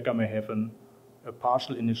the attacker may have a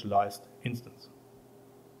partial initialized instance.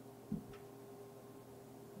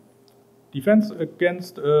 Defense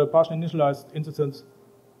against partial initialized instances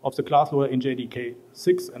of the class loader in JDK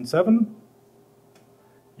 6 and 7.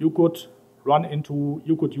 You could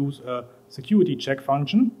use a security check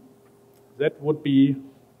function that would be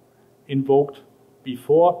invoked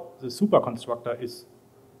before the superconstructor is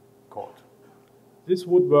called. This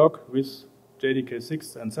would work with JDK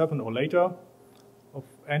 6 and 7 or later,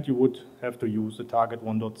 and you would have to use the target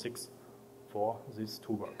 1.6 for this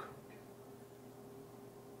to work.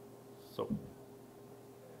 So,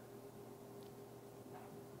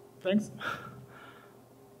 thanks.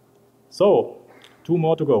 So, 2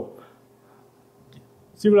 more to go.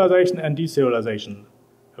 Serialization and deserialization.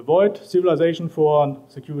 Avoid serialization for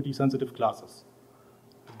security-sensitive classes.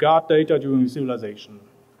 Guard data during serialization.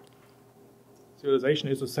 Serialization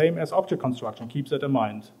is the same as object construction, keep that in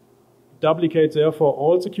mind. Duplicate, therefore,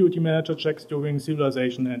 all security manager checks during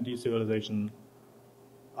serialization and deserialization.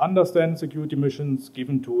 Understand security missions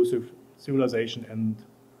given to serialization and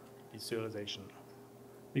deserialization.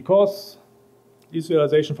 Because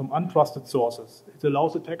deserialization from untrusted sources, it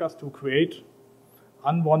allows attackers to create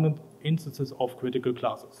unwanted instances of critical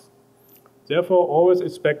classes. Therefore, always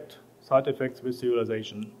expect side effects with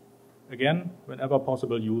serialization. Again, whenever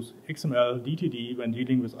possible, use XML DTD when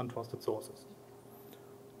dealing with untrusted sources.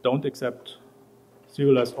 Don't accept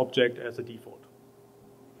serialized object as a default.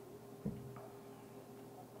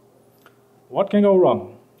 What can go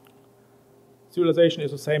wrong? Serialization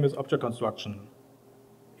is the same as object construction.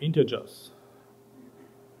 Integers.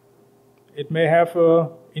 It may have an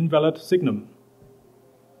invalid signum.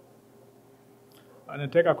 An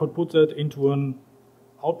attacker could put that into an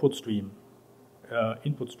output stream,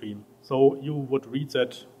 input stream. So you would read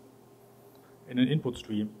that in an input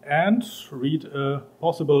stream and read a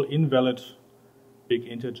possible invalid big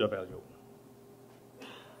integer value.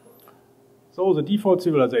 So the default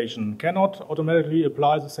serialization cannot automatically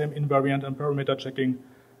apply the same invariant and parameter checking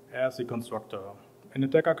as the constructor. An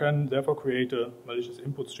attacker can therefore create a malicious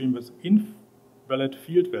input stream with invalid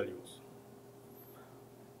field values.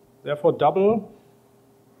 Therefore, double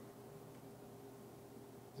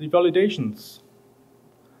the validations.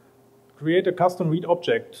 Create a custom read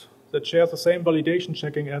object that shares the same validation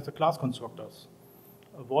checking as the class constructors.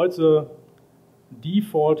 Avoid the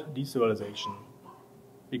default deserialization,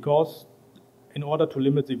 because in order to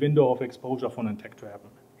limit the window of exposure for an attack to happen.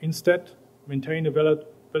 Instead, maintain a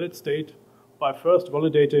valid state by first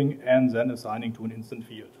validating and then assigning to an instant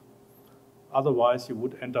field. Otherwise, you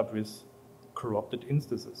would end up with corrupted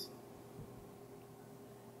instances.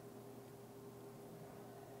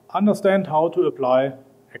 Understand how to apply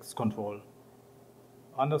access control.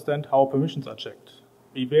 Understand how permissions are checked.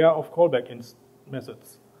 Beware of callback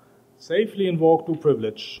methods. Safely invoke do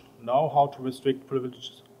privilege. Know how to restrict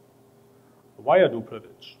privileges via do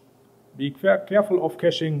privilege. Be careful of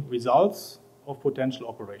caching results of potential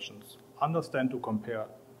operations. Understand to compare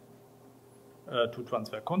to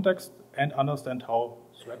transfer context, and understand how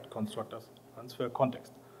threat constructors transfer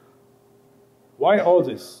context. Why all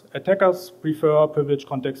this? Attackers prefer privileged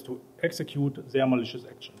context to execute their malicious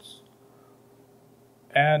actions.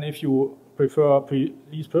 And if you prefer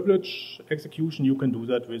least privilege execution, you can do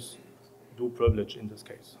that with do privilege in this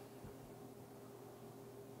case.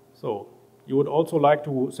 So, you would also like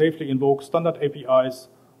to safely invoke standard APIs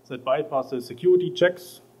that bypass the security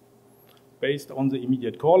checks based on the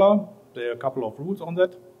immediate caller. There are a couple of rules on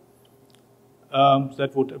that.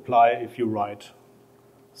 That would apply if you write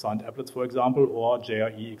signed applets, for example, or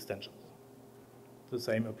JRE extensions. The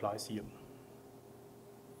same applies here.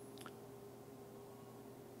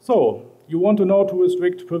 So, you want to know to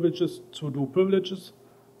restrict privileges to do privileges.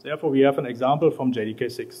 Therefore, we have an example from JDK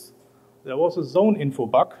 6. There was a zone info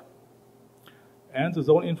bug, and the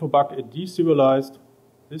zone info bug, it deserialized.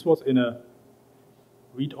 This was in a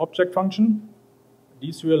read object function,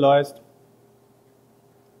 deserialized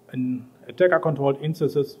an attacker-controlled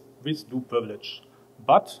instances with do privilege.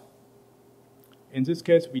 But in this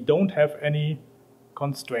case, we don't have any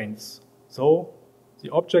constraints. So the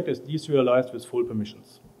object is deserialized with full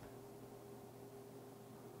permissions.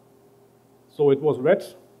 So it was read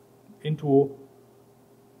into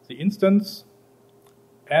the instance,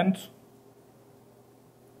 and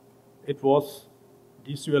it was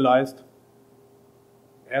deserialized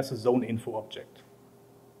as a zone info object.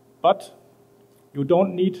 But you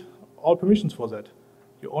don't need all permissions for that.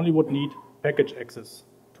 You only would need package access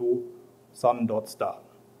to sun.star.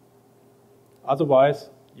 Otherwise,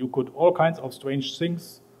 you could all kinds of strange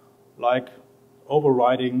things, like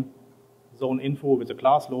overriding zone info with a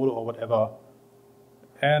class loader or whatever,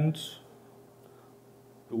 and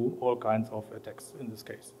do all kinds of attacks in this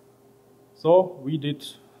case. So we did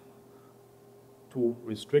to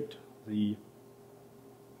restrict the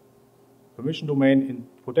permission domain,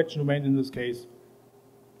 protection domain in this case,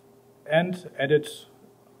 and added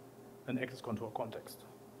an access control context.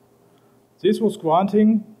 This was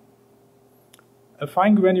granting a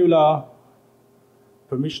fine granular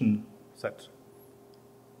permission set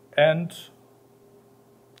and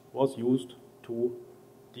was used to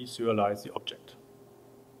deserialize the object.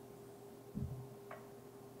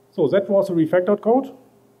 So that was a refactored code.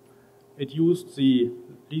 It used the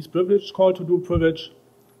least privilege call to do privilege,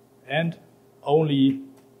 and only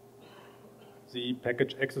the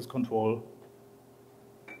package access control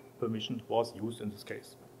permission was used in this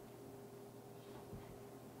case.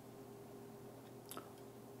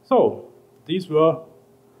 So these were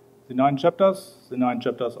the 9 chapters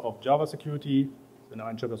of Java security, the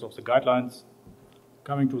 9 chapters of the guidelines.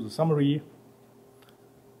 Coming to the summary,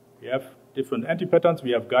 we have different anti-patterns,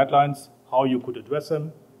 we have guidelines, how you could address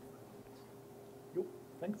them.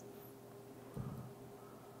 Thanks.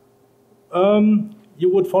 You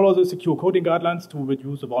would follow the secure coding guidelines to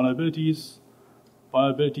reduce the vulnerabilities.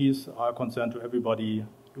 Vulnerabilities are a concern to everybody.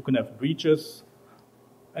 You can have breaches,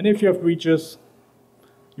 and if you have breaches,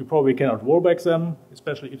 you probably cannot rollback them,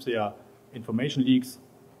 especially if they are information leaks.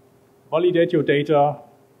 Validate your data.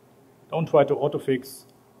 Don't try to autofix.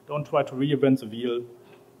 Don't try to reinvent the wheel.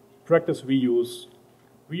 Practice reuse.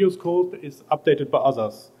 Reuse code is updated by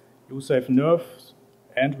others. You save nerves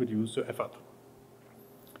and reduce your effort.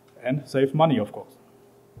 And save money, of course.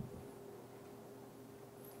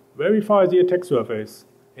 Verify the attack surface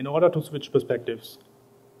in order to switch perspectives.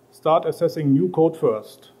 Start assessing new code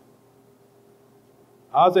first.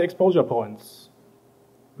 Are there exposure points?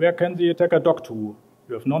 Where can the attacker dock to?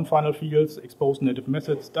 You have non-final fields, exposed native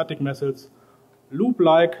methods, static methods,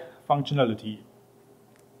 loop-like functionality.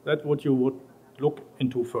 That's what you would look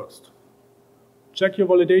into first. Check your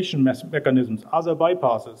validation mechanisms. Are there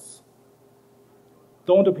bypasses?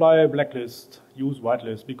 Don't apply a blacklist. Use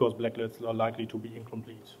whitelist because blacklists are likely to be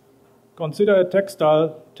incomplete. Consider attack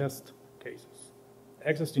style test cases.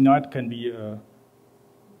 Access denied can be a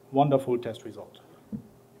wonderful test result.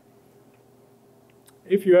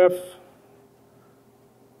 If you have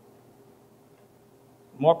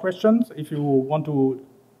more questions, if you want to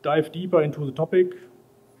dive deeper into the topic,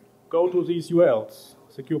 go to these URLs.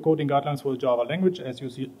 Secure Coding Guidelines for the Java Language, as you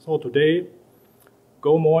saw today.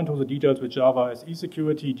 Go more into the details with Java SE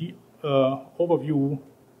security, an overview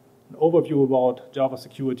about Java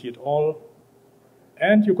security at all.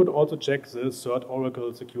 And you could also check the third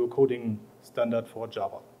Oracle Secure Coding standard for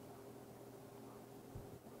Java.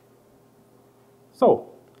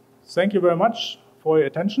 So, thank you very much for your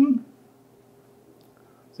attention.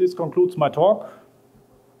 This concludes my talk.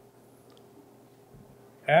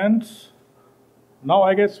 And now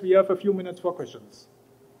I guess we have a few minutes for questions.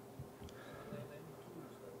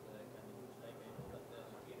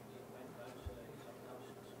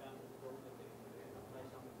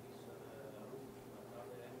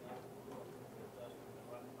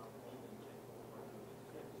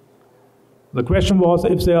 The question was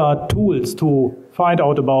if there are tools to find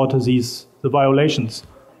out about the violations.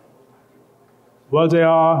 Well, there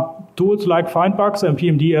are tools like Findbugs and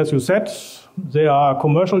PMD, as you said. There are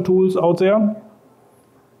commercial tools out there.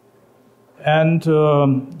 And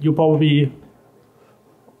you probably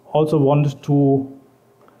also want to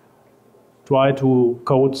try to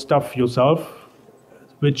code stuff yourself,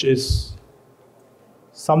 which is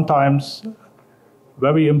sometimes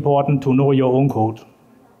very important to know your own code.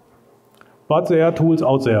 But there are tools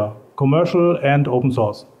out there, commercial and open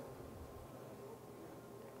source.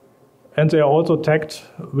 And they are also tagged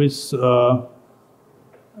with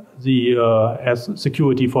as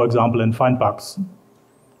security, for example, in Findbugs.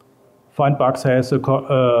 Findbugs has a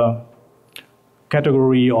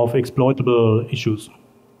category of exploitable issues.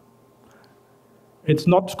 It's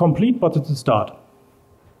not complete, but it's a start.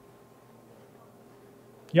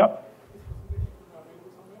 Yeah.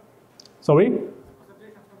 Sorry?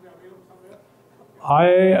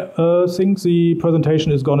 I think the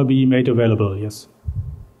presentation is going to be made available, yes.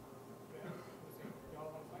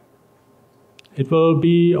 It will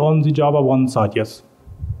be on the Java 1 site, yes.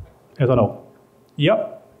 As I know. Yeah.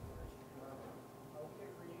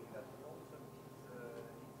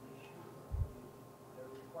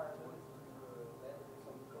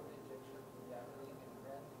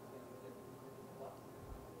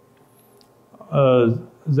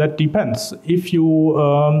 That depends. If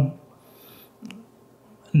you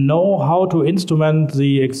know how to instrument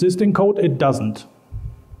the existing code, it doesn't.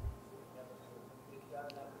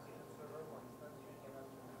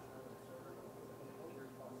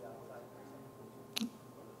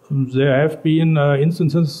 There have been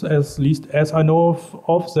instances, at least as I know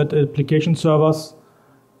of that application servers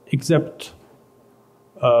accept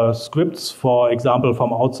scripts, for example,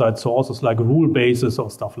 from outside sources like rule bases or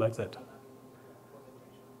stuff like that.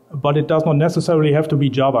 But it does not necessarily have to be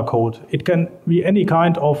Java code. It can be any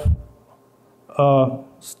kind of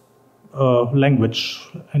language,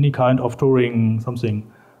 any kind of Turing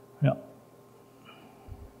something. Yeah.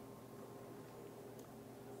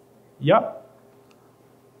 Yeah.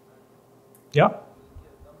 Yeah.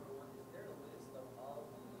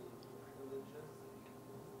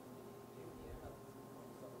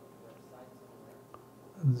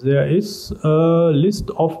 There is a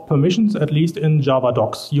list of permissions, at least in Java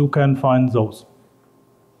docs. You can find those.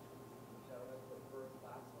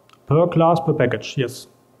 Per class, per package, yes.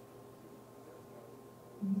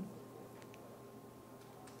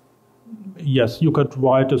 Yes, you could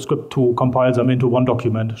write a script to compile them into one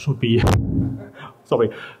document. Should be, sorry,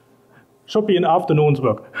 should be an afternoon's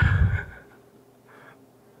work.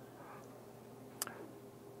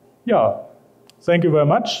 Yeah, thank you very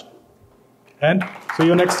much, and see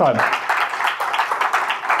you next time.